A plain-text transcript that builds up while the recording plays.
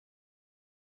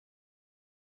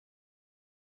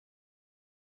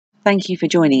Thank you for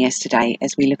joining us today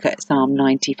as we look at Psalm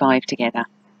 95 together.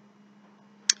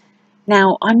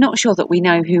 Now, I'm not sure that we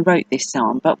know who wrote this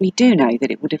psalm, but we do know that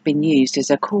it would have been used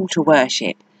as a call to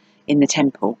worship in the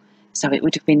temple, so it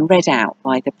would have been read out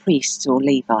by the priests or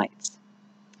Levites.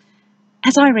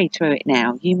 As I read through it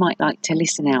now, you might like to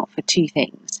listen out for two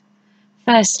things.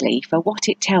 Firstly, for what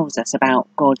it tells us about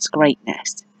God's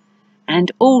greatness,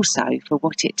 and also for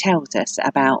what it tells us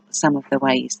about some of the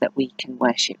ways that we can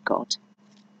worship God.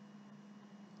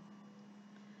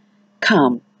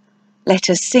 Come, let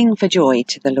us sing for joy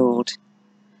to the Lord.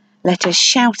 Let us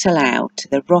shout aloud to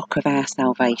the rock of our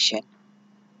salvation.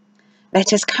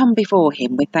 Let us come before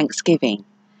him with thanksgiving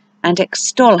and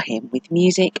extol him with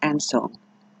music and song.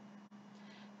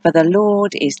 For the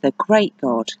Lord is the great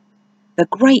God, the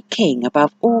great King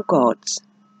above all gods.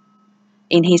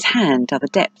 In his hand are the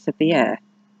depths of the earth,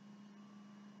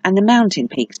 and the mountain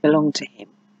peaks belong to him.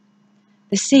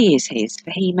 The sea is his, for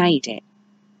he made it,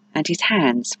 and his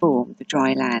hands formed the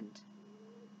dry land.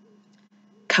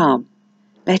 Come,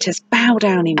 let us bow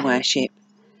down in worship.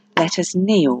 Let us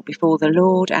kneel before the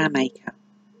Lord our Maker.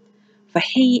 For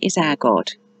he is our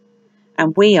God,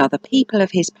 and we are the people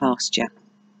of his pasture,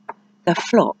 the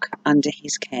flock under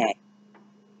his care.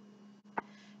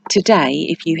 Today,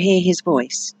 if you hear his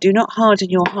voice, do not harden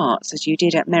your hearts as you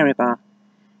did at Meribah,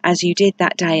 as you did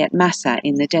that day at Massah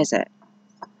in the desert,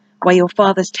 where your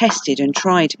fathers tested and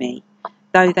tried me,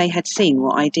 though they had seen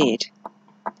what I did.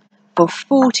 For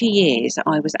 40 years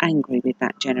I was angry with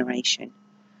that generation.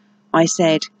 I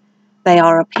said, they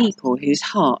are a people whose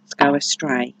hearts go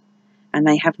astray, and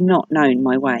they have not known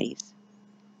my ways.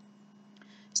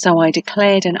 So I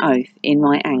declared an oath in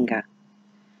my anger.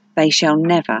 They shall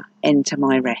never enter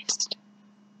my rest.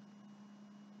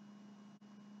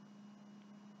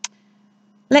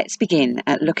 Let's begin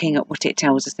at looking at what it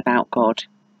tells us about God.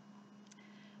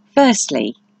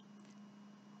 Firstly,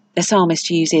 the psalmist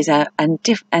uses a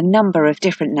number of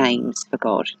different names for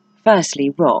God. Firstly,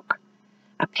 rock,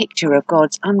 a picture of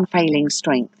God's unfailing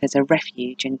strength as a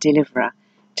refuge and deliverer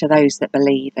to those that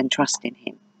believe and trust in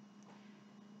him.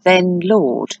 Then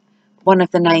Lord, one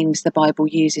of the names the Bible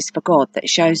uses for God that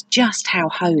shows just how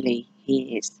holy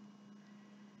he is.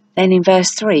 Then in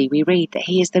verse 3 we read that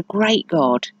he is the great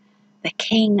God, the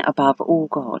King above all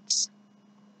gods.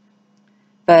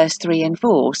 Verse 3 and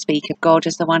 4 speak of God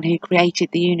as the one who created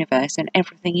the universe and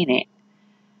everything in it.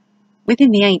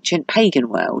 Within the ancient pagan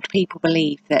world, people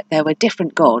believed that there were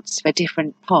different gods for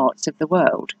different parts of the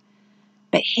world.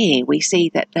 But here we see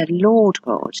that the Lord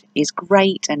God is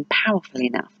great and powerful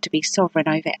enough to be sovereign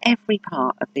over every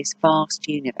part of this vast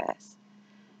universe.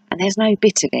 And there's no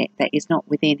bit of it that is not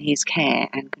within his care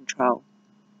and control.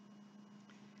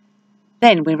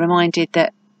 Then we're reminded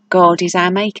that God is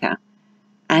our Maker.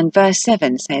 And verse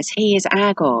 7 says, he is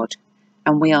our God,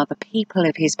 and we are the people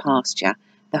of his pasture,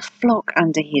 the flock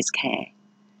under his care,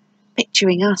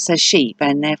 picturing us as sheep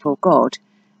and therefore God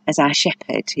as our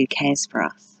shepherd who cares for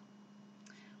us.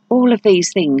 All of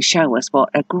these things show us what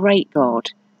a great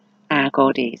God our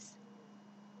God is.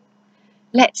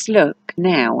 Let's look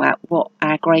now at what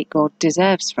our great God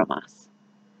deserves from us.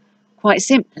 Quite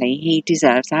simply, he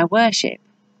deserves our worship.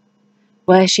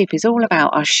 Worship is all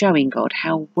about us showing God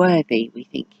how worthy we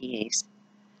think he is.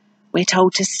 We're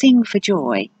told to sing for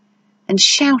joy and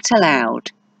shout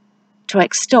aloud, to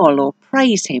extol or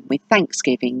praise him with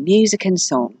thanksgiving, music and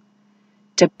song,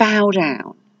 to bow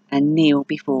down and kneel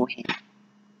before him.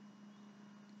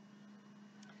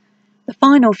 The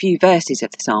final few verses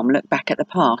of the psalm look back at the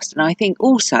past and I think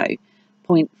also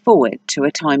point forward to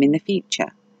a time in the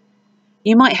future.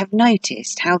 You might have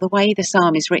noticed how the way the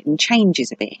psalm is written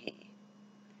changes a bit here.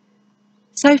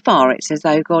 So far it's as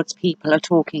though God's people are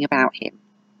talking about him.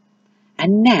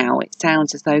 And now it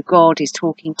sounds as though God is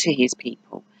talking to his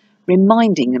people,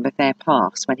 reminding them of their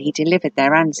past when he delivered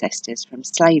their ancestors from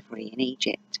slavery in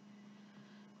Egypt.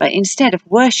 But instead of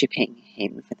worshipping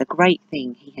him for the great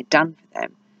thing he had done for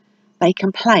them, they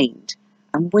complained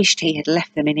and wished he had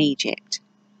left them in Egypt.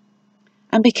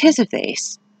 And because of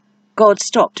this, God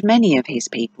stopped many of his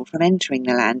people from entering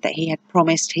the land that he had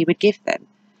promised he would give them,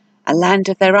 a land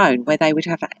of their own where they would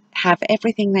have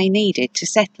everything they needed to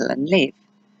settle and live.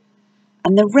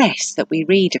 And the rest that we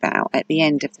read about at the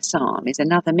end of the psalm is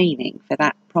another meaning for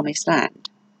that promised land.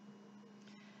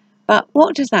 But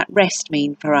what does that rest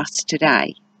mean for us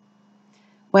today?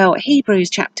 Well, Hebrews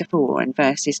chapter 4 and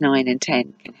verses 9 and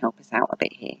 10 can help us out a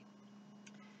bit here.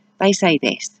 They say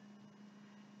this,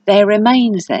 there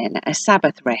remains then a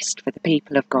Sabbath rest for the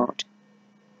people of God.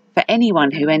 For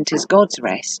anyone who enters God's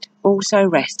rest also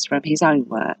rests from his own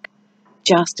work,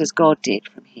 just as God did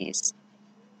from his.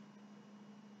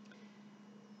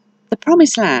 The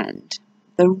Promised Land,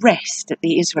 the rest that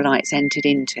the Israelites entered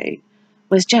into,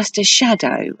 was just a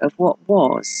shadow of what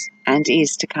was and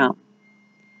is to come.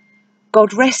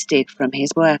 God rested from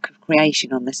his work of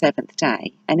creation on the seventh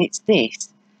day, and it's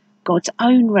this, God's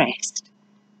own rest,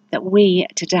 that we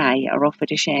today are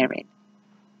offered a share in.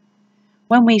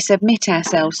 When we submit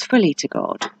ourselves fully to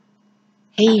God,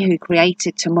 he who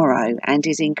created tomorrow and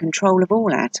is in control of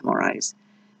all our tomorrows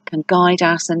can guide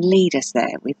us and lead us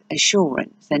there with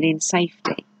assurance and in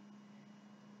safety.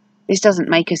 This doesn't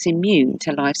make us immune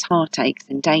to life's heartaches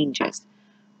and dangers,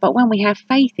 but when we have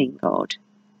faith in God,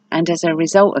 and as a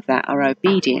result of that are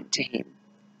obedient to him,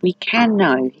 we can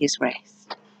know his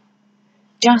rest.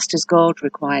 Just as God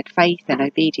required faith and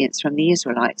obedience from the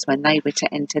Israelites when they were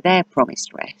to enter their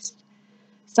promised rest,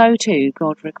 so too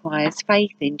God requires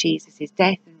faith in Jesus'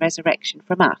 death and resurrection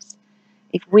from us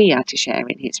if we are to share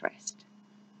in his rest.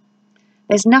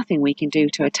 There's nothing we can do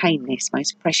to attain this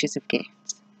most precious of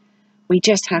gifts. We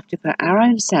just have to put our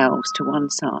own selves to one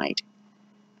side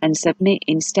and submit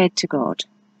instead to God,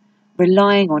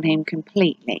 relying on him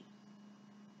completely.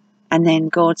 And then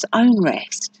God's own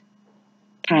rest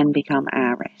can become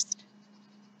our rest.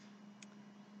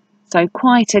 So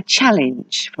quite a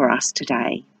challenge for us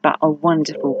today, but a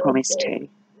wonderful promise too.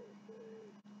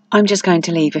 I'm just going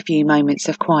to leave a few moments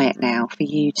of quiet now for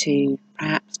you to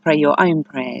perhaps pray your own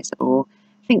prayers or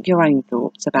think your own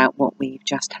thoughts about what we've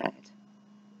just heard.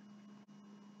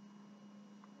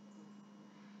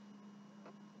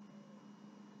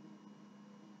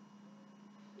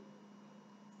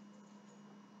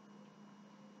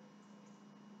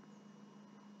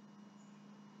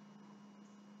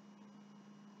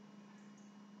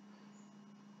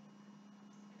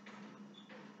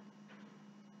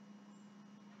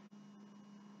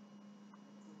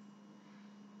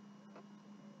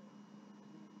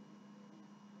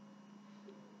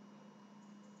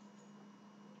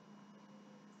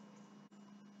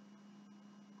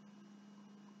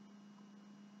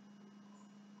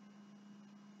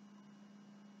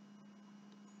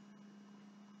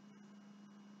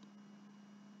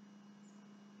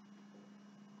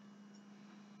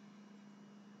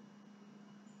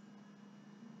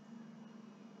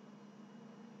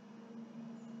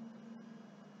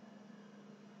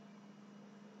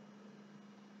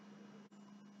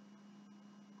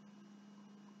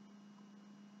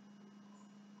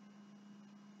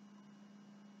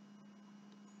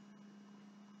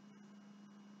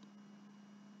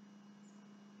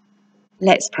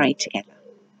 Let's pray together.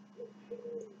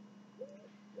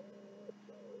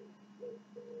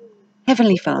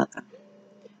 Heavenly Father,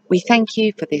 we thank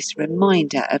you for this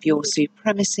reminder of your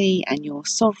supremacy and your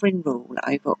sovereign rule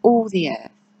over all the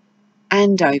earth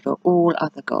and over all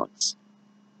other gods.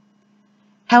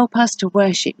 Help us to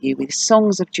worship you with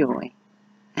songs of joy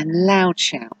and loud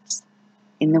shouts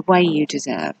in the way you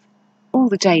deserve all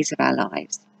the days of our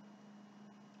lives.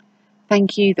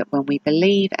 Thank you that when we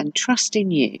believe and trust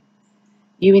in you,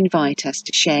 you invite us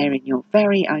to share in your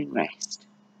very own rest.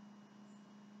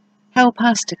 Help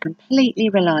us to completely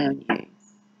rely on you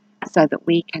so that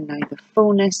we can know the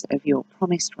fullness of your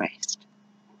promised rest,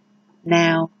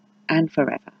 now and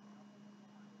forever.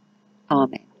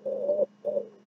 Amen.